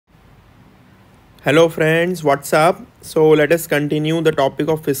Hello friends, what's up? So let us continue the topic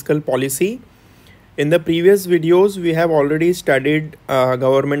of fiscal policy. In the previous videos, we have already studied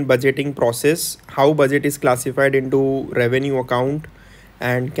government budgeting process, how budget is classified into revenue account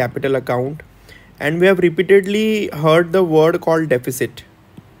and capital account. And we have repeatedly heard the word called deficit.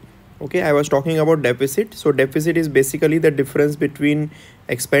 Okay, I was talking about deficit. So deficit is basically the difference between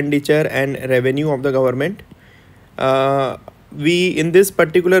expenditure and revenue of the government. In this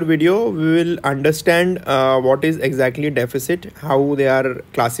particular video we will understand what is exactly deficit, how they are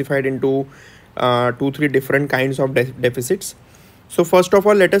classified into 2-3 different kinds of deficits. So first of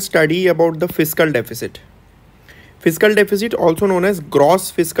all, let us study about the fiscal deficit. Fiscal deficit, also known as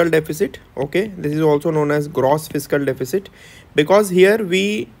gross fiscal deficit. Okay, this is also known as gross fiscal deficit because here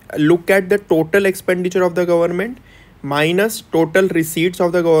we look at the total expenditure of the government minus total receipts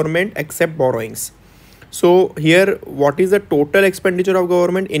of the government except borrowings. So here, what is the total expenditure of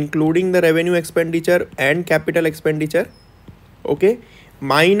government including the revenue expenditure and capital expenditure? Okay,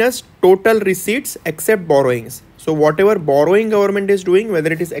 minus total receipts except borrowings. So whatever borrowing government is doing,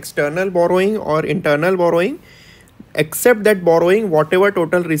 whether it is external borrowing or internal borrowing, except that borrowing, whatever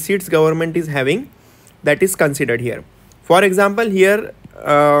total receipts government is having, that is considered here. For example, here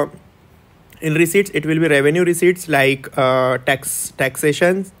in receipts, it will be revenue receipts like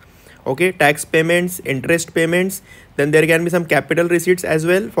taxation. Okay, tax payments, interest payments. Then there can be some capital receipts as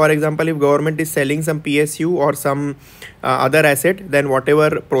well. For example, if government is selling some PSU or some other asset, then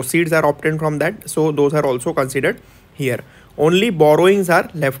whatever proceeds are obtained from that, so those are also considered here. Only borrowings are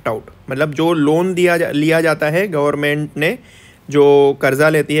left out. मतलब जो loan लिया जाता है government ने, जो कर्जा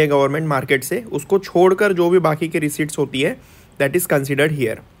लेती है गवर्नमेंट मार्केट से, उसको छोड़कर जो भी बाकी की रिसीट्स होती है, that is considered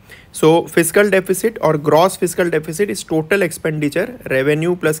here. So fiscal deficit or gross fiscal deficit is total expenditure,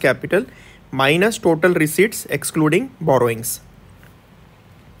 revenue plus capital minus total receipts excluding borrowings.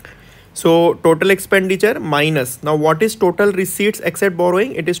 So total expenditure minus, now what is total receipts except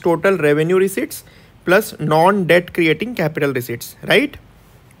borrowing? It is total revenue receipts plus non-debt creating capital receipts, right?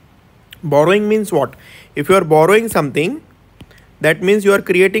 Borrowing means what? If you are borrowing something, that means you are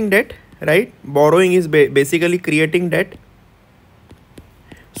creating debt, right? Borrowing is basically creating debt.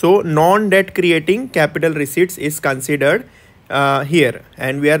 So non-debt creating capital receipts is considered here,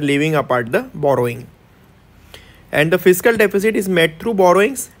 and we are leaving apart the borrowing. And the fiscal deficit is met through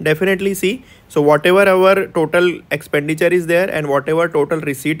borrowings, definitely see. So whatever our total expenditure is there and whatever total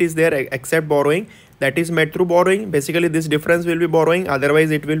receipt is there except borrowing, that is met through borrowing. Basically this difference will be borrowing,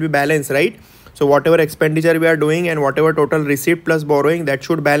 otherwise it will be balance, right? So whatever expenditure we are doing and whatever total receipt plus borrowing, that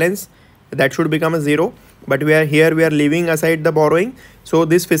should balance, that should become a zero. But we are leaving aside the borrowing. So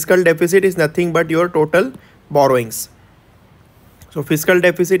this fiscal deficit is nothing but your total borrowings. So fiscal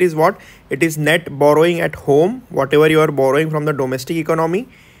deficit is what? It is net borrowing at home, whatever you are borrowing from the domestic economy,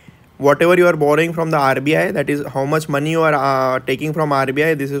 whatever you are borrowing from the RBI, that is how much money you are taking from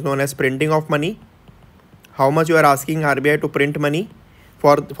RBI. This is known as printing of money. How much you are asking RBI to print money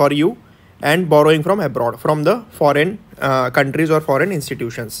for you, and borrowing from abroad, from the foreign countries or foreign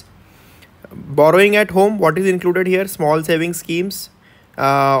institutions. Borrowing at home, what is included here? Small saving schemes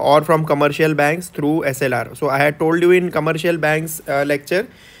or from commercial banks through SLR. So I had told you in commercial banks lecture,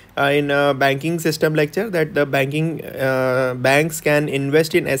 in banking system lecture, that the banks can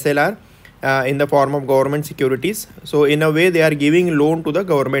invest in SLR in the form of government securities. So in a way they are giving loan to the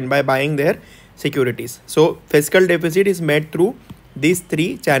government by buying their securities. So fiscal deficit is met through these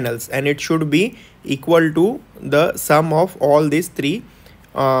three channels, and it should be equal to the sum of all these three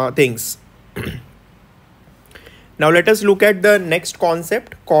things. Now let us look at the next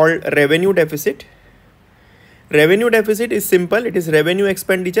concept called revenue deficit. Revenue deficit is simple. It is revenue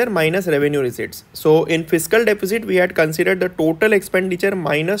expenditure minus revenue receipts. So in fiscal deficit, we had considered the total expenditure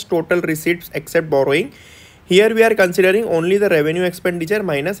minus total receipts except borrowing. Here we are considering only the revenue expenditure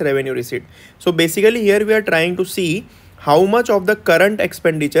minus revenue receipt. So basically here we are trying to see how much of the current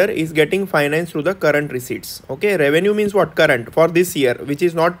expenditure is getting financed through the current receipts. Okay, revenue means what? Current, for this year, which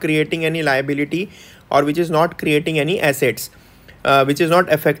is not creating any liability or which is not creating any assets, which is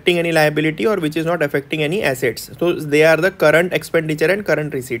not affecting any liability or which is not affecting any assets. So they are the current expenditure and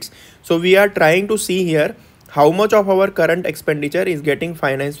current receipts. So we are trying to see here how much of our current expenditure is getting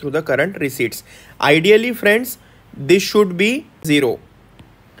financed through the current receipts. Ideally, friends, this should be zero.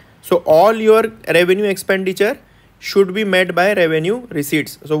 So all your revenue expenditure should be met by revenue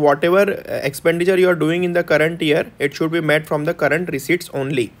receipts. So whatever expenditure you are doing in the current year, it should be met from the current receipts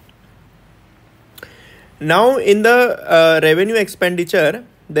only. Now in the revenue expenditure,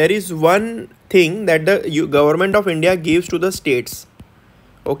 there is one thing that the government of India gives to the states.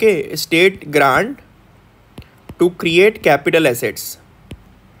 Okay, state grant to create capital assets.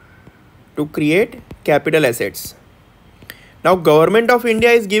 to create capital assets. Now government of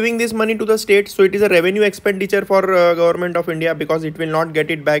India is giving this money to the state, so it is a revenue expenditure for government of India, because it will not get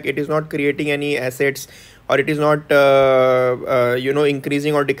it back. It is not creating any assets, or it is not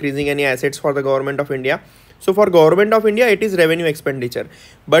increasing or decreasing any assets for the government of India. So for government of India, it is revenue expenditure.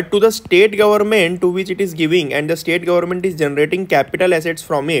 But to the state government to which it is giving, and the state government is generating capital assets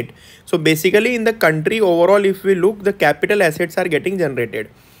from it. So basically in the country overall, if we look, the capital assets are getting generated.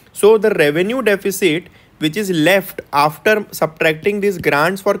 So the revenue deficit which is left after subtracting these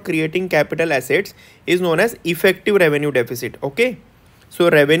grants for creating capital assets is known as effective revenue deficit. Okay. So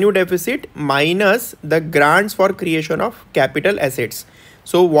revenue deficit minus the grants for creation of capital assets.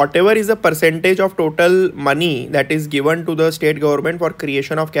 So whatever is the percentage of total money that is given to the state government for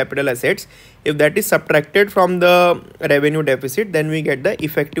creation of capital assets, if that is subtracted from the revenue deficit, then we get the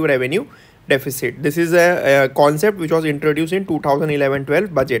effective revenue deficit. This is a concept which was introduced in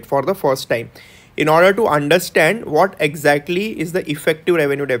 2011-12 budget for the first time, in order to understand what exactly is the effective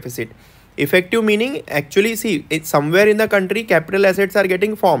revenue deficit. Effective meaning, actually, see, it's somewhere in the country capital assets are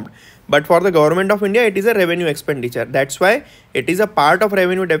getting formed, but for the government of India it is a revenue expenditure. That's why it is a part of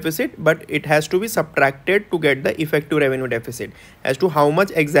revenue deficit, but it has to be subtracted to get the effective revenue deficit, as to how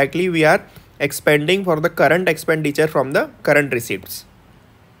much exactly we are expending for the current expenditure from the current receipts.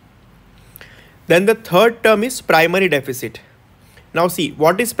 Then the third term is primary deficit. Now see,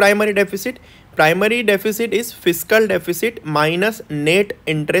 what is primary deficit? Primary deficit is fiscal deficit minus net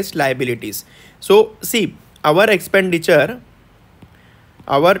interest liabilities. So see, our expenditure,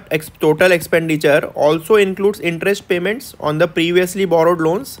 total expenditure also includes interest payments on the previously borrowed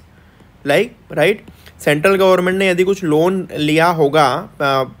loans. Like, right, central government ने यदि कुछ loan लिया होगा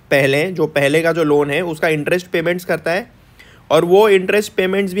पहले का जो loan है उसका इंटरेस्ट पेमेंट्स करता है, और वो इंटरेस्ट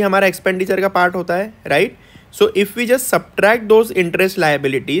पेमेंट्स भी हमारा एक्सपेंडिचर का पार्ट होता है, right. So if we just subtract those interest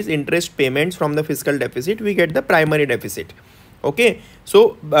liabilities, interest payments from the fiscal deficit, we get the primary deficit. Okay.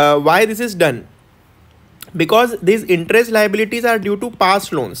 So why this is done? Because these interest liabilities are due to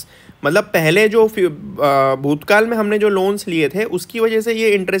past loans. मतलब पहले जो भूतकाल में हमने जो loans लिए थे उसकी वजह से ये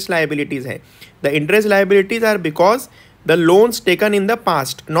इंटरेस्ट लाइबिलिटीज है. The interest liabilities are because the loans taken in the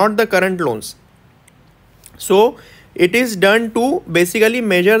past, not the current loans. So it is done to basically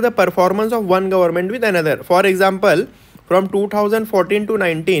measure the performance of one government with another. For example, from 2014 to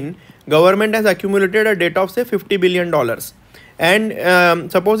 19, government has accumulated a debt of say $50 billion.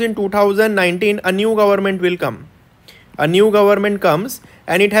 And suppose in 2019, a new government will come. A new government comes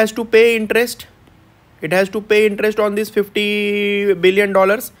and it has to pay interest. It has to pay interest on this $50 billion.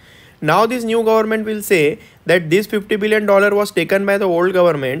 Now this new government will say that this $50 billion was taken by the old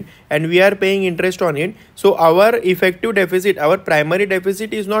government and we are paying interest on it. So our effective deficit, our primary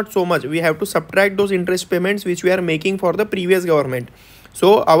deficit is not so much. We have to subtract those interest payments which we are making for the previous government.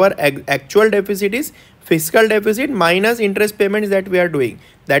 So our actual deficit is fiscal deficit minus interest payments that we are doing.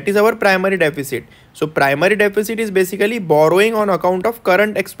 That is our primary deficit. So primary deficit is basically borrowing on account of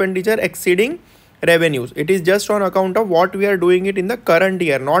current expenditure exceeding revenues. It is just on account of what we are doing it in the current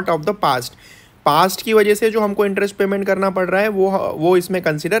year, not of the past. Past की वजह से जो हमको interest payment करना पड़ रहा है वो इसमें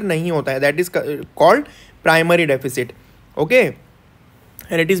कंसिडर नहीं होता है. That is called primary deficit. Okay.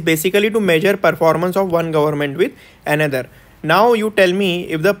 And it is basically to major performance of one government with another. Now you tell me,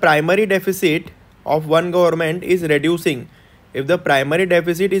 if the primary deficit of one government is reducing, if the primary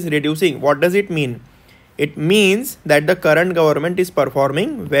deficit is reducing, what does it mean? It means that the current government is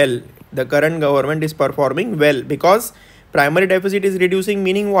performing well. The current government is performing well because primary deficit is reducing,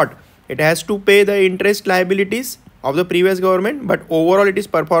 meaning what? It has to pay the interest liabilities of the previous government, but overall it is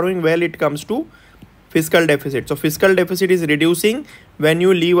performing well. It comes to fiscal deficit. So fiscal deficit is reducing when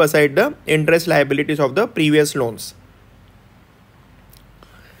you leave aside the interest liabilities of the previous loans.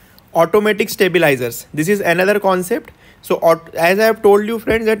 Automatic stabilizers. This is another concept. So as I have told you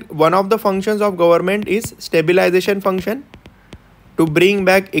friends, that one of the functions of government is stabilization function, to bring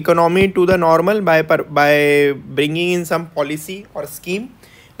back economy to the normal by bringing in some policy or scheme.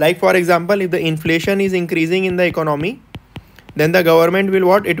 Like for example, if the inflation is increasing in the economy, then the government will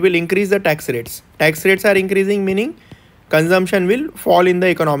what? It will increase the tax rates. Tax rates are increasing, meaning consumption will fall in the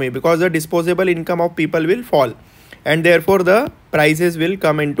economy because the disposable income of people will fall. And therefore the prices will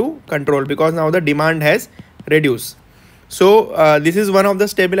come into control because now the demand has reduced. So this is one of the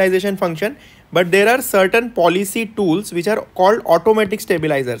stabilization function, but there are certain policy tools which are called automatic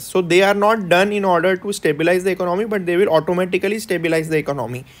stabilizers. So they are not done in order to stabilize the economy, but they will automatically stabilize the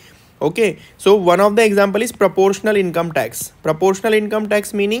economy. Okay. So one of the example is proportional income tax. Proportional income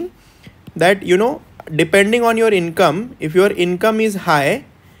tax meaning that, you know, depending on your income, if your income is high,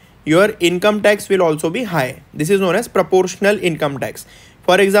 your income tax will also be high. This is known as proportional income tax.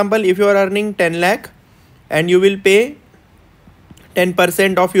 For example, if you are earning 10 lakh and you will pay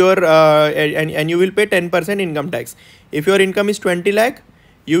 10% of your and you will pay 10% income tax. If your income is 20 lakh,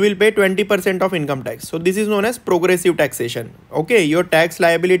 you will pay 20% of income tax. So this is known as progressive taxation. Okay, your tax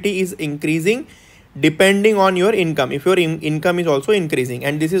liability is increasing depending on your income, if your income is also increasing,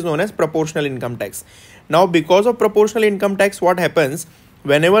 and this is known as proportional income tax. Now because of proportional income tax, what happens,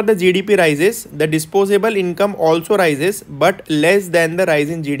 whenever the GDP rises, the disposable income also rises, but less than the rise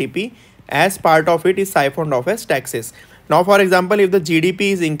in GDP, as part of it is siphoned off as taxes. Now for example, if the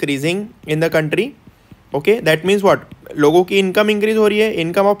GDP is increasing in the country, okay, that means what, लोगों की income increase हो रही है,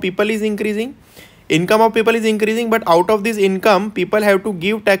 income of people is increasing, but out of this income people have to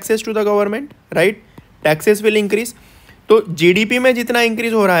give taxes to the government, right? Taxes will increase. तो GDP में जितना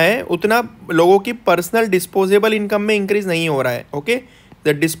increase हो रहा है उतना लोगों की पर्सनल डिस्पोजेबल इनकम में इंक्रीज नहीं हो रहा है. Okay, the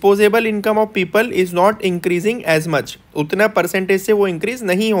disposable income of people is not increasing as much, उतना परसेंटेज से वो इंक्रीज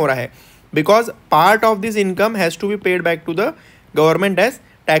नहीं हो रहा है, because part of this income has to be paid back to the government as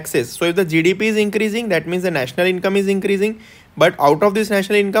taxes. So if the GDP is increasing, that means the national income is increasing, but out of this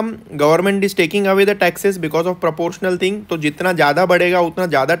national income government is taking away the taxes because of proportional thing. तो जितना ज़्यादा बढ़ेगा उतना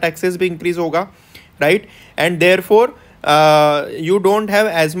ज़्यादा taxes भी increase होगा, right? And therefore you don't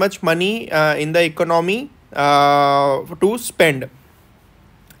have as much money in the economy to spend,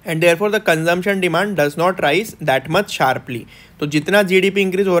 and therefore the consumption demand does not rise that much sharply. तो जितना GDP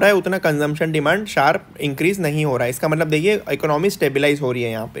इंक्रीज हो रहा है उतना कंजम्पशन डिमांड शार्प इंक्रीज नहीं हो रहा है. इसका मतलब देखिए इकोनॉमी स्टेबलाइज हो रही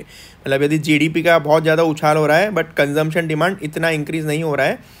है यहाँ पे. मतलब यदि GDP का बहुत ज़्यादा उछाल हो रहा है बट कंजम्पशन डिमांड इतना इंक्रीज नहीं हो रहा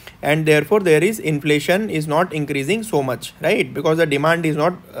है, and therefore there is inflation is not increasing so much, right, because the demand is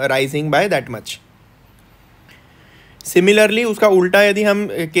not rising by that much. Similarly उसका उल्टा यदि हम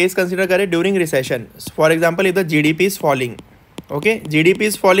केस कंसिडर करें during recession, for example if the GDP is falling, okay, GDP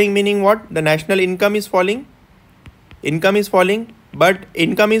is falling, meaning what, the national income is falling, but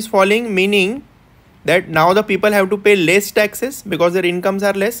income is falling meaning that now the people have to pay less taxes because their incomes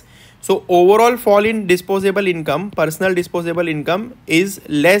are less. So overall fall in disposable income, personal disposable income, is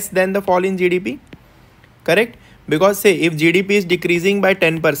less than the fall in GDP, correct? Because say if GDP is decreasing by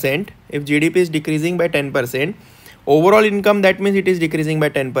 10%, overall income, that means it is decreasing by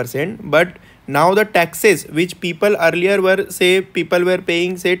 10%, but now the taxes which people earlier were, say people were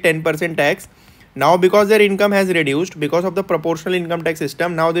paying say 10% tax, now because their income has reduced because of the proportional income tax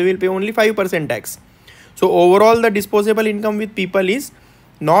system, now they will pay only 5% tax. So overall the disposable income with people is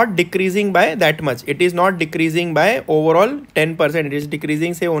not decreasing by that much. It is not decreasing by overall 10%, it is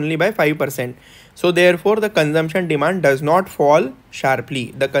decreasing say only by 5%. So therefore the consumption demand does not fall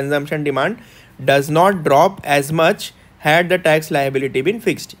sharply, the consumption demand does not drop as much had the tax liability been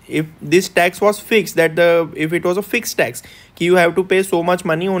fixed. If this tax was fixed, if it was a fixed tax, you have to pay so much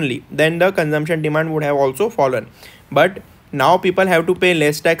money only, then the consumption demand would have also fallen. But now people have to pay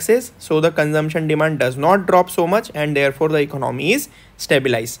less taxes, so the consumption demand does not drop so much, and therefore the economy is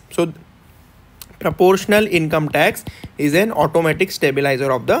stabilized. So proportional income tax is an automatic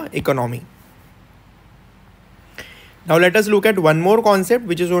stabilizer of the economy. Now let us look at one more concept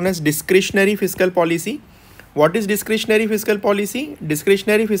which is known as discretionary fiscal policy. What is discretionary fiscal policy?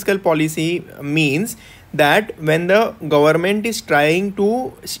 Discretionary fiscal policy means that when the government is trying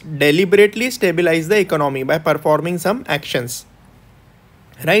to deliberately stabilize the economy by performing some actions,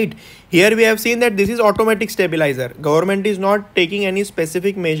 right? Here we have seen that this is automatic stabilizer. Government is not taking any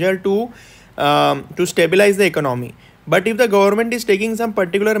specific measure to stabilize the economy. But if the government is taking some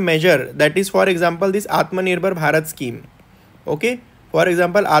particular measure, that is for example this Atmanirbhar Bharat scheme, okay, for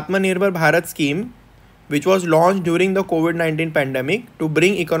example Atmanirbhar Bharat scheme, which was launched during the COVID-19 pandemic to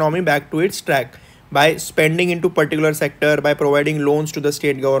bring economy back to its track by spending into particular sector, by providing loans to the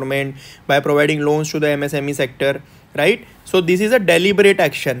state government, by providing loans to the MSME sector, right? So this is a deliberate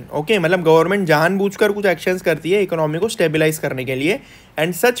action, okay, मतलब government जानबूझकर कुछ actions करती है economy को stabilize करने के लिए,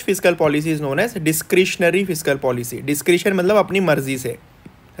 and such fiscal policy is known as discretionary fiscal policy. Discretion मतलब अपनी मर्जी से,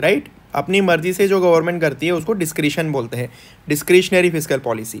 right? अपनी मर्जी से जो government करती है उसको discretion बोलते हैं, discretionary fiscal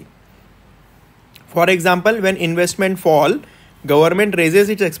policy. For example, when investment fall, government raises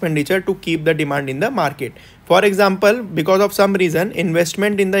its expenditure to keep the demand in the market. For example, because of some reason,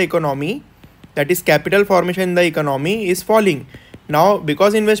 investment in the economy, that is capital formation in the economy, is falling. Now,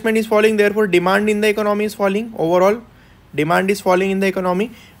 because investment is falling, therefore demand in the economy is falling. Overall, demand is falling in the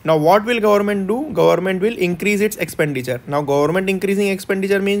economy. Now, what will government do? Government will increase its expenditure. Now, government increasing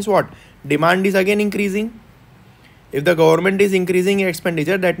expenditure means what? Demand is again increasing. If the government is increasing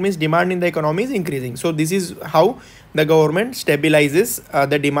expenditure, that means demand in the economy is increasing. So this is how the government stabilizes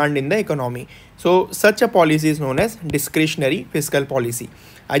the demand in the economy. So such a policy is known as discretionary fiscal policy.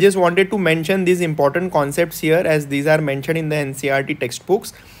 I just wanted to mention these important concepts here, as these are mentioned in the NCERT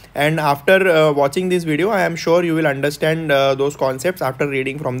textbooks. And after watching this video, I am sure you will understand those concepts after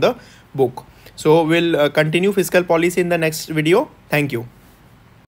reading from the book. So we'll continue fiscal policy in the next video. Thank you.